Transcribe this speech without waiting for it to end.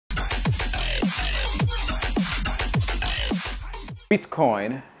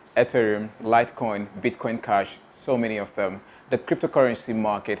Bitcoin, Ethereum, Litecoin, Bitcoin Cash, so many of them. The cryptocurrency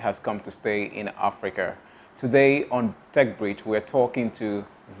market has come to stay in Africa. Today on Tech Bridge, we're talking to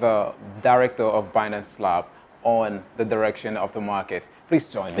the director of Binance Lab on the direction of the market. Please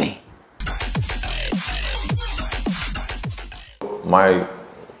join me. My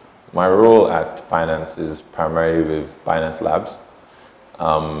role at Binance is primarily with Binance Labs.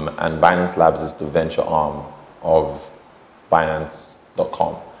 And Binance Labs is the venture arm of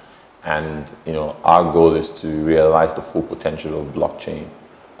Binance.com. And our goal is to realize the full potential of blockchain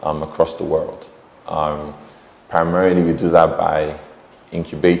across the world. Primarily, we do that by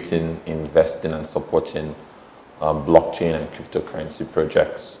incubating, investing, and supporting blockchain and cryptocurrency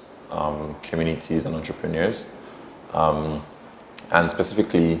projects, communities, and entrepreneurs. And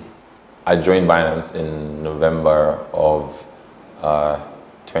specifically, I joined Binance in November of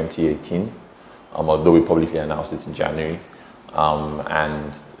 2018, although we publicly announced it in January.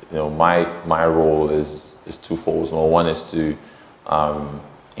 And my role is twofold. One is to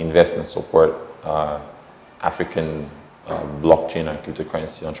invest and support African blockchain and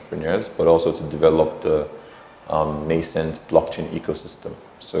cryptocurrency entrepreneurs, but also to develop the nascent blockchain ecosystem.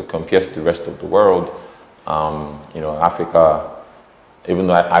 So compared to the rest of the world, Africa, even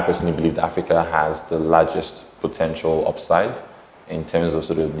though I personally believe that Africa has the largest potential upside in terms of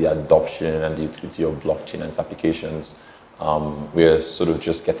sort of the adoption and the utility of blockchain and its applications, we're sort of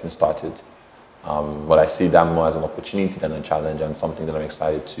just getting started. But I see that more as an opportunity than a challenge, and something that I'm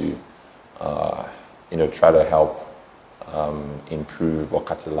excited to try to help improve or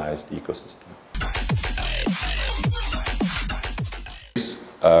catalyze the ecosystem.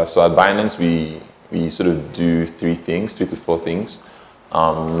 So at Binance, we sort of do three to four things.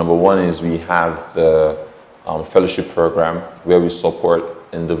 Number one is we have the fellowship program where we support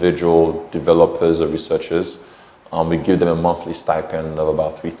individual developers or researchers. We give them a monthly stipend of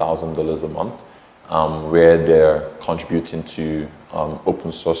about $3,000 a month, where they're contributing to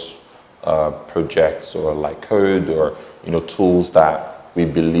open source projects or like code or tools that we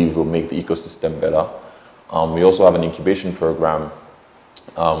believe will make the ecosystem better. We also have an incubation program,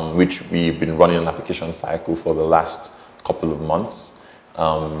 which we've been running an application cycle for the last couple of months.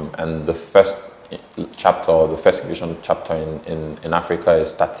 And the first chapter, or the first incubation chapter in Africa is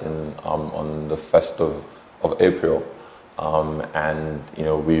starting on the 1st of April. And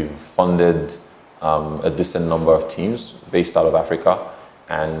we've funded a decent number of teams based out of Africa,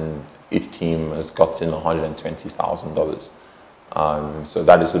 and each team has gotten $120,000. So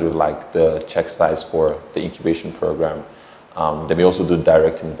that is sort of like the check size for the incubation program. Then we also do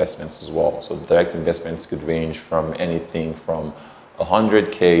direct investments as well. So direct investments could range from anything from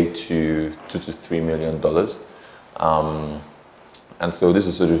 $100K to $2 to $3 million. And so this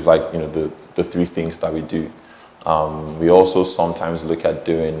is sort of like the three things that we do. We also sometimes look at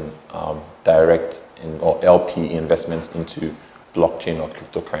doing direct or LP investments into blockchain or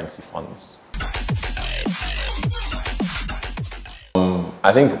cryptocurrency funds.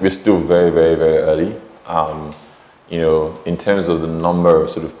 I think we're still very, very, very early. In terms of the number of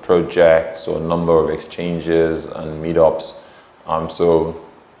sort of projects or number of exchanges and meetups. So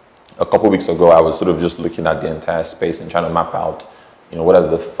a couple of weeks ago, I was sort of just looking at the entire space and trying to map out, what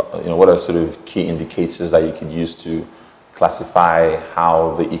are sort of key indicators that you could use to classify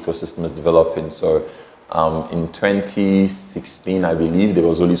how the ecosystem is developing. So in 2016, I believe there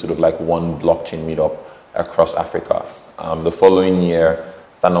was only sort of like one blockchain meetup across Africa. The following year,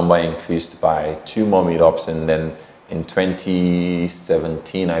 that number increased by 2 more meetups, and then in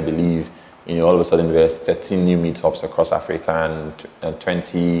 2017, I believe, all of a sudden there were 13 new meetups across Africa, and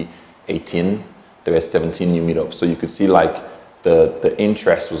 2018 there were 17 new meetups. So you could see like the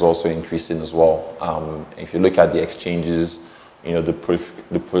interest was also increasing as well. If you look at the exchanges, the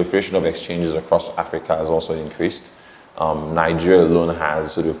proliferation of exchanges across Africa has also increased. Nigeria alone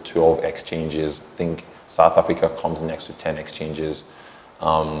has sort of 12 exchanges. I think South Africa comes next to 10 exchanges.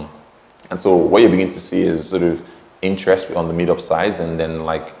 And so what you begin to see is sort of interest on the meetup sides, and then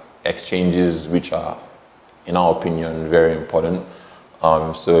like exchanges, which are, in our opinion, very important.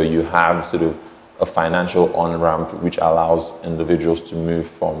 So you have sort of a financial on-ramp which allows individuals to move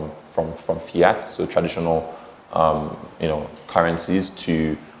from fiat, so traditional currencies,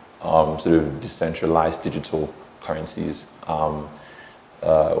 to sort of decentralized digital currencies.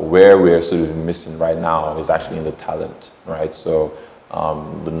 Where we're sort of missing right now is actually in the talent, right? So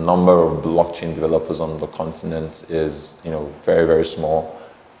the number of blockchain developers on the continent is very, very small,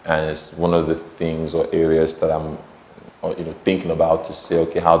 and it's one of the things or areas that I'm thinking about to say,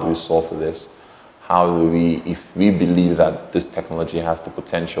 okay, how do we solve for this? How do we, if we believe that this technology has the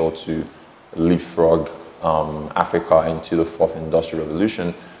potential to leapfrog Africa into the fourth industrial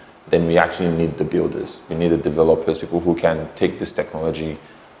revolution, then we actually need the builders. We need the developers, people who can take this technology,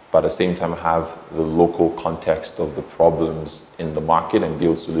 but at the same time have the local context of the problems in the market and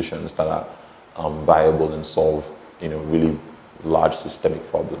build solutions that are viable and solve, really large systemic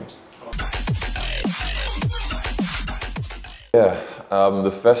problems. Yeah,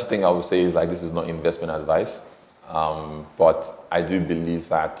 the first thing I would say is this is not investment advice, but I do believe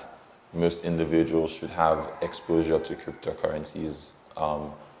that most individuals should have exposure to cryptocurrencies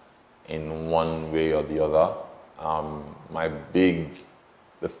in one way or the other.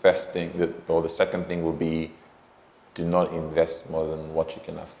 The second thing will be, do not invest more than what you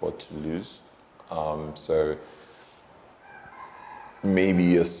can afford to lose. So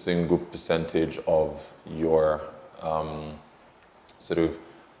maybe a single percentage of your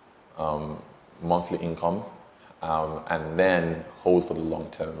monthly income, and then hold for the long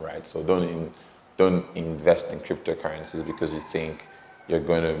term, right? So don't invest in cryptocurrencies because you think you're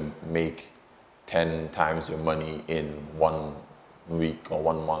going to make 10 times your money in 1 week or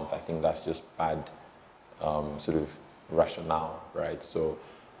 1 month. I think that's just bad rationale, right? So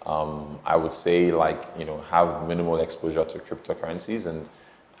I would say have minimal exposure to cryptocurrencies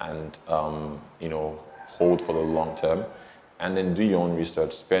and hold for the long term, and then do your own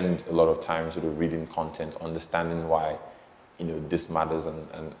research. Spend a lot of time reading content, understanding why this matters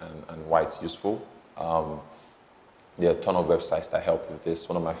and why it's useful. There are a ton of websites that help with this.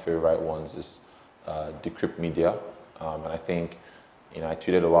 One of my favorite ones is Decrypt Media, and I think I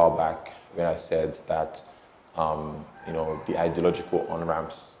tweeted a while back when I said that the ideological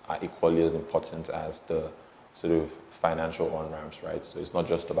on-ramps are equally as important as the financial on-ramps, right? So it's not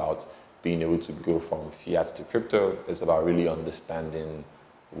just about being able to go from fiat to crypto. It's about really understanding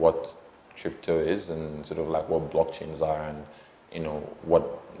what crypto is and what blockchains are and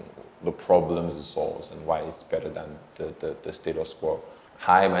what the problems it solves and why it's better than the status quo.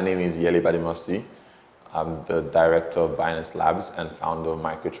 Hi, my name is Yele Bademosi. I'm the director of Binance Labs and founder of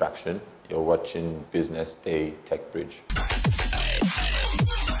MicroTraction. You're watching BusinessDay Tech Bridge.